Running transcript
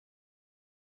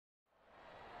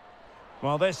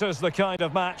Well, this is the kind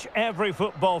of match every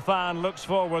football fan looks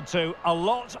forward to. A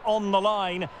lot on the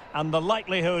line and the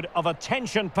likelihood of a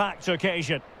tension-packed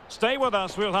occasion. Stay with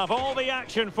us, we'll have all the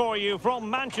action for you from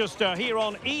Manchester here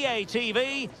on EA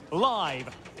TV Live.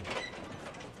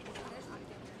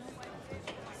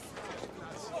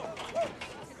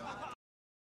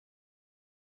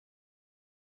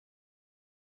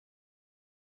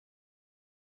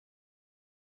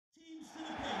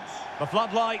 The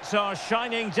floodlights are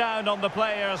shining down on the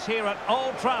players here at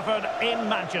Old Trafford in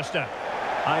Manchester.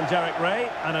 I'm Derek Ray,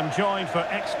 and I'm joined for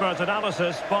expert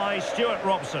analysis by Stuart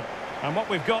Robson. And what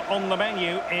we've got on the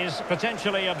menu is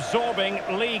potentially absorbing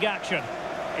league action.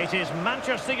 It is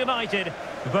Manchester United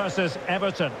versus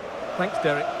Everton. Thanks,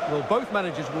 Derek. Well, both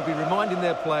managers will be reminding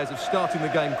their players of starting the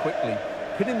game quickly,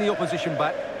 hitting the opposition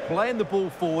back, playing the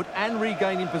ball forward and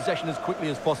regaining possession as quickly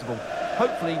as possible.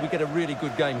 Hopefully we get a really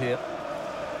good game here.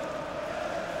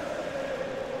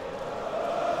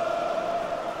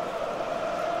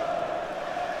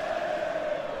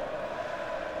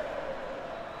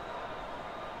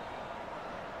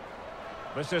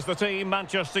 This is the team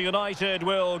Manchester United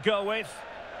will go with.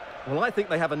 Well, I think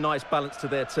they have a nice balance to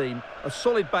their team. A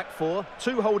solid back four,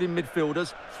 two holding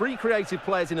midfielders, three creative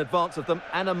players in advance of them,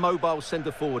 and a mobile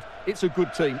centre forward. It's a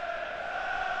good team.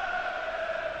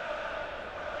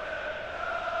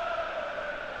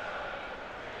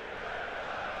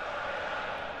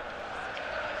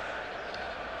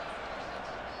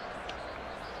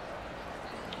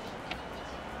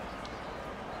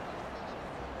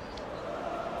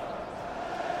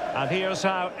 And here's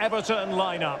how Everton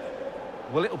line up.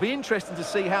 Well, it'll be interesting to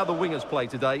see how the wingers play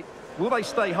today. Will they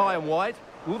stay high and wide?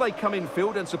 Will they come in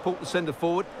field and support the centre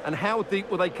forward? And how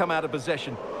deep will they come out of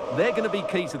possession? They're going to be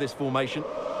key to this formation.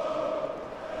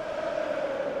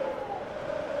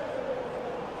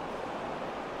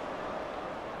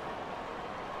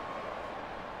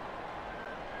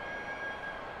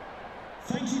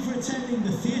 Thank you for attending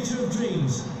the Theatre of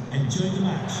Dreams. Enjoy the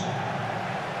match.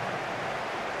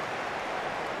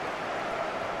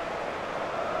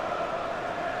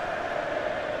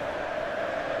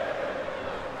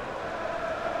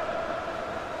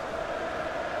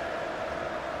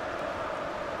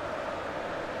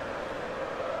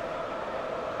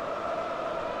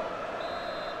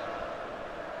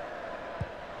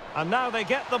 And now they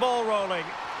get the ball rolling.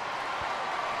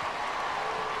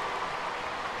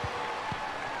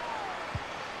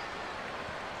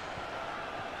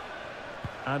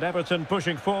 And Everton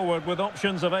pushing forward with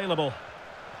options available.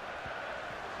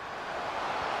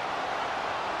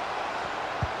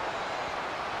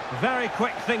 Very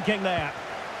quick thinking there.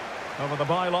 Over the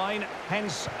byline,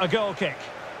 hence a goal kick.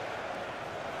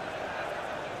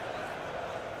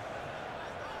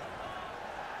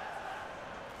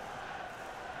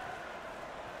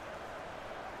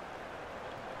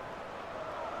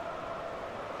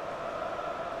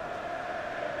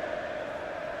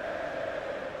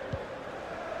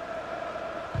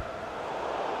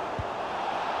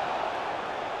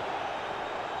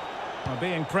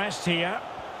 Being pressed here.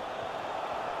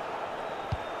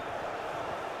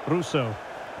 Russo.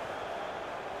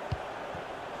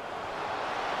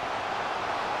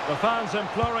 The fans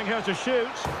imploring her to shoot.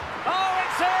 Oh,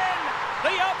 it's in!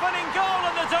 The opening goal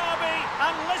in the derby,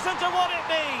 and listen to what it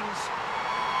means.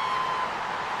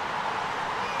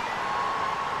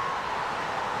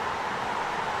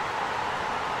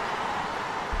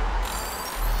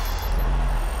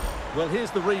 Well,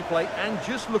 here's the replay, and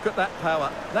just look at that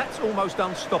power. That's almost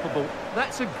unstoppable.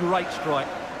 That's a great strike.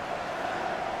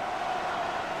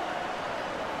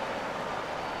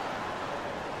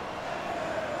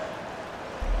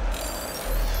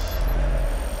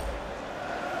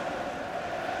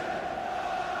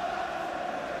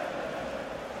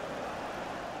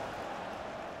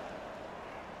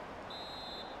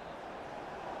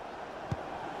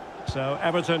 So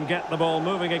Everton get the ball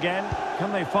moving again.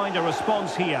 Can they find a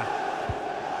response here?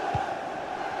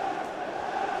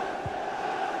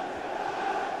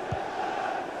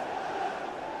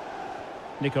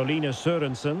 Nicolina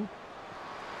Sørensen.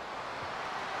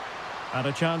 And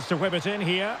a chance to whip it in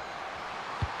here.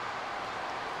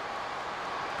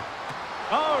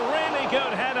 Oh, really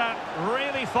good header.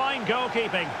 Really fine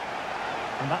goalkeeping.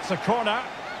 And that's a corner.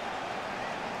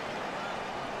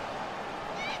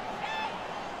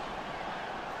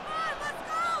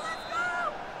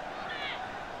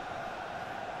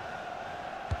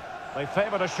 They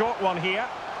favoured a short one here.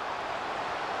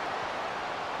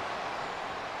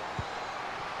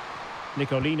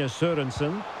 Nicolina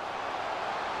Sørensen.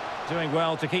 Doing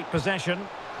well to keep possession.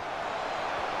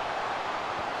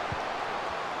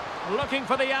 Looking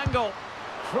for the angle.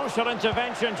 Crucial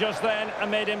intervention just then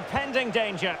amid impending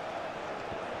danger.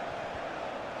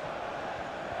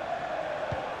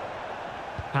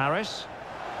 Paris.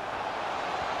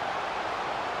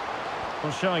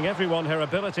 Well, showing everyone her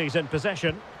abilities in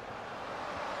possession.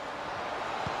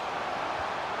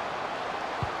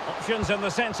 Options in the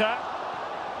centre.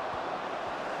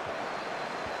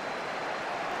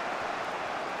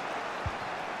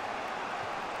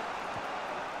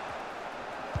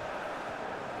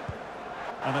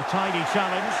 And a tidy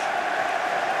challenge.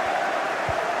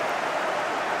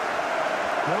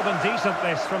 More than decent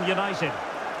this from United.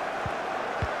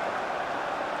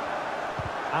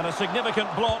 And a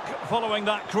significant block following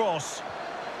that cross.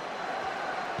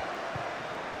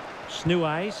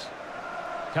 Snuais.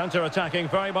 Counter-attacking,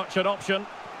 very much an option.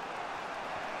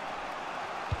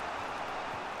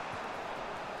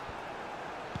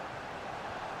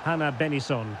 Hannah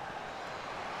Benison.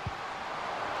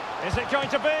 Is it going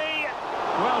to be?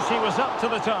 Well, she was up to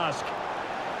the task.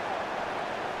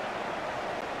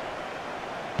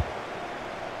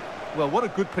 Well, what a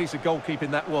good piece of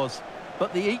goalkeeping that was.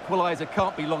 But the equaliser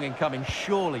can't be long in coming,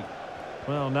 surely.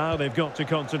 Well, now they've got to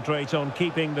concentrate on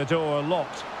keeping the door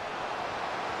locked.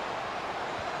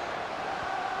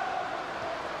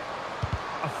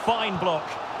 A fine block.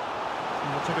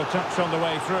 And it took a touch on the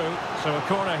way through, so a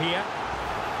corner here.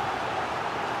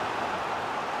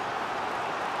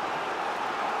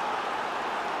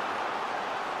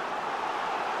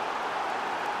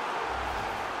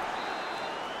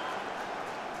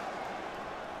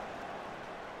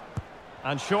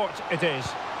 And short it is.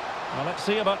 Well, let's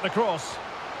see about the cross.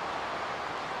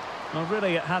 Well,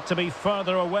 really, it had to be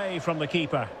further away from the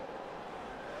keeper.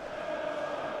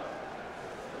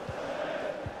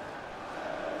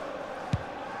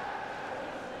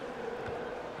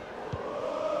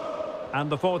 And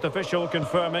the fourth official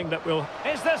confirming that we'll...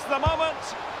 Is this the moment?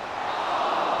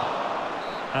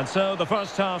 And so the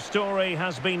first half story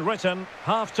has been written.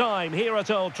 Half-time here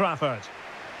at Old Trafford.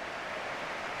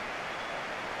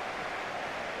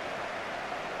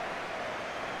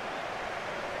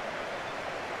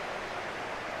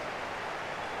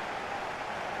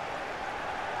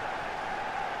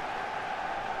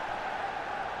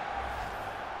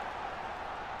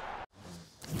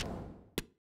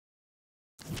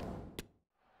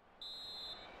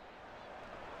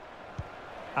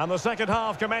 And the second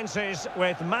half commences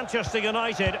with Manchester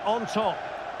United on top.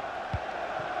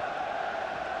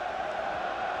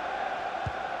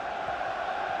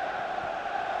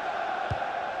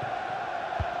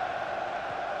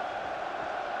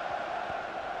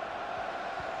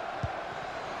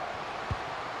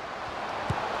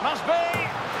 Must be!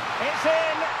 It's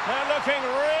in! They're looking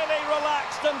really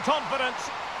relaxed and confident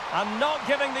and not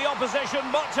giving the opposition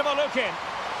much of a look in.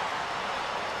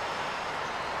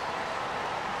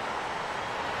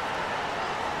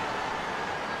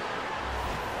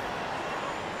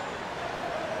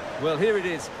 Well, here it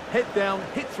is. Head down,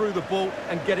 hit through the ball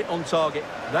and get it on target.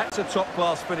 That's a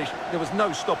top-class finish. There was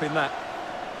no stopping that.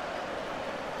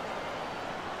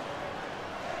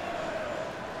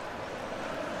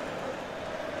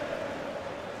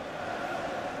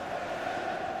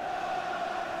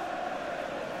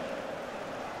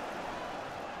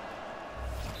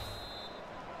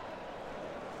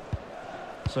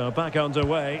 So back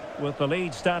underway with the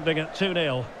lead standing at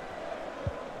 2-0.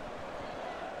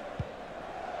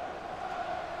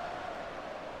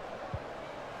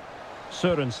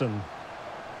 Sørensen.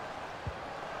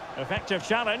 Effective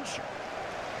challenge.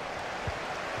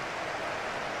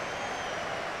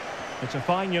 It's a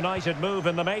fine United move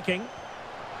in the making.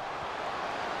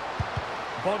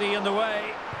 Body in the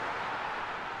way.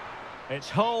 It's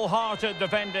wholehearted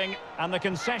defending and the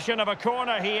concession of a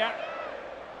corner here.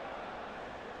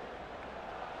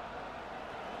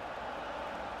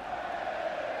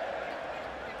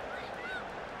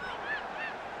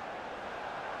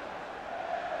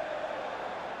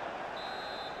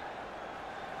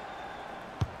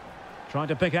 Trying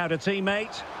to pick out a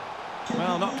teammate.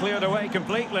 Well, not cleared away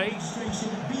completely.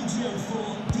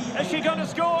 Is she going to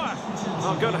score?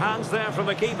 Oh, good hands there from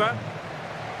the keeper.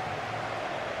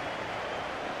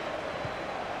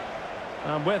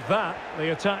 And with that,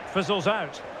 the attack fizzles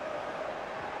out.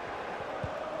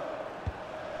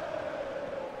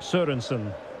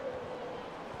 Sørensen.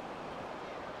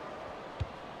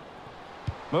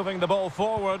 Moving the ball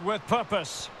forward with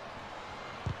purpose.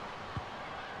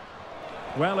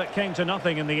 Well, it came to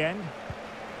nothing in the end.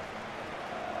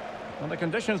 And the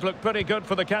conditions look pretty good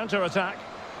for the counter-attack.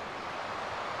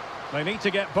 They need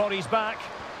to get bodies back.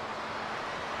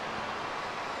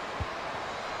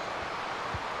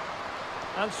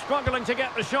 And struggling to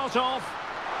get the shot off.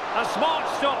 A smart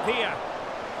stop here.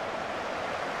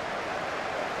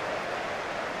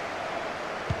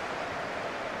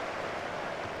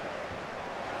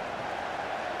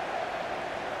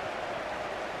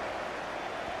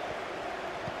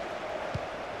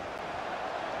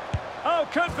 Oh,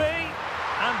 could be.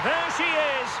 And there she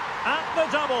is, at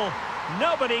the double.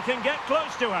 Nobody can get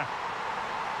close to her.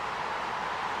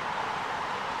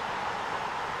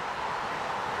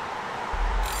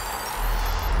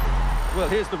 Well,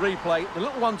 here's the replay. The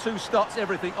little 1-2 starts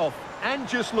everything off. And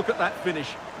just look at that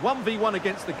finish. 1v1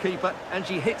 against the keeper, and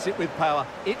she hits it with power.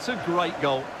 It's a great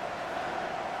goal.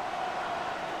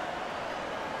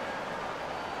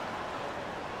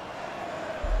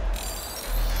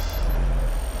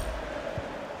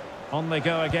 On they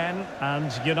go again,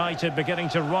 and United beginning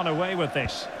to run away with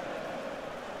this.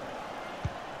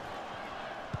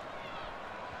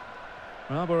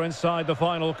 Well, we're inside the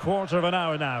final quarter of an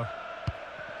hour now.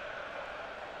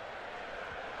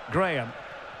 Graham.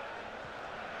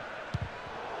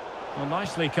 Well,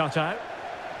 nicely cut out.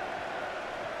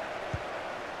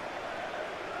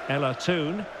 Ella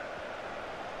Toon.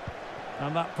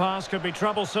 And that pass could be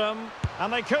troublesome.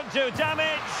 And they could do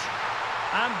damage.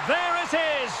 And there it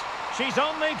is. She's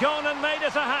only gone and made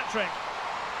it a hat-trick.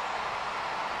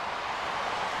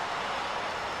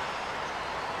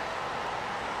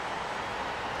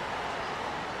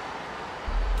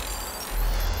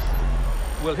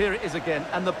 Well, here it is again,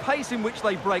 and the pace in which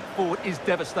they break forward is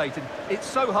devastating. It's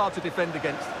so hard to defend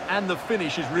against, and the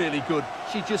finish is really good.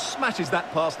 She just smashes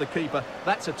that past the keeper.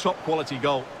 That's a top-quality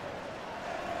goal.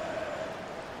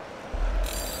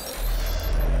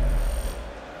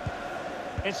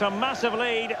 It's a massive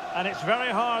lead, and it's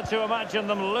very hard to imagine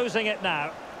them losing it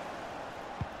now.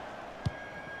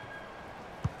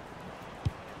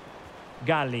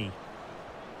 Gali.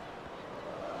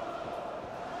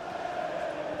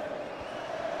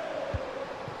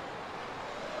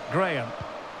 Graham.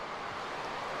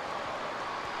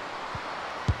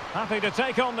 Happy to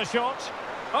take on the shot.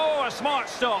 Oh, a smart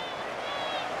stop.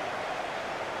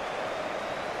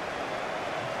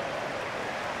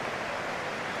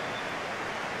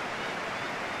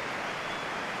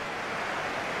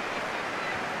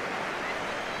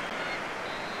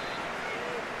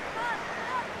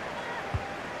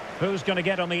 Who's going to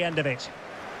get on the end of it?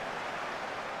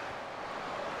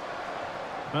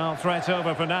 Well, threat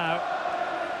over for now.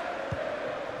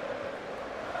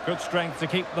 Good strength to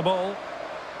keep the ball.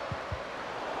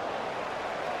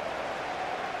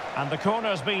 And the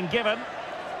corner's been given.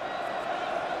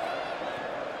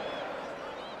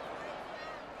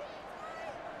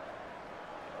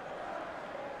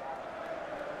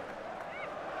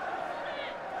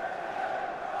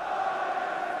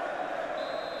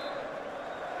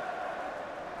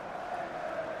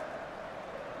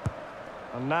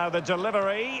 And now the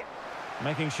delivery,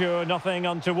 making sure nothing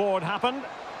untoward happened.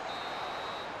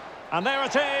 And there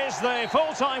it is, the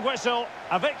full-time whistle,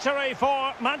 a victory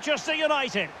for Manchester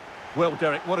United. Well,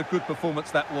 Derek, what a good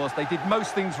performance that was. They did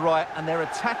most things right, and their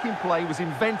attacking play was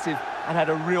inventive and had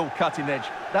a real cutting edge.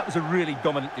 That was a really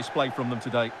dominant display from them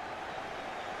today.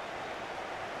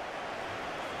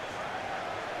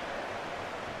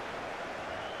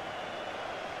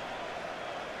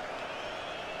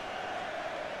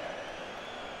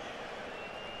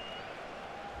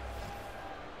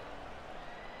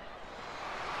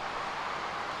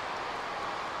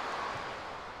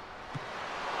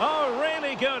 Oh,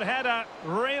 really good header,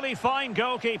 really fine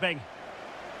goalkeeping.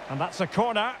 And that's a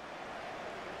corner.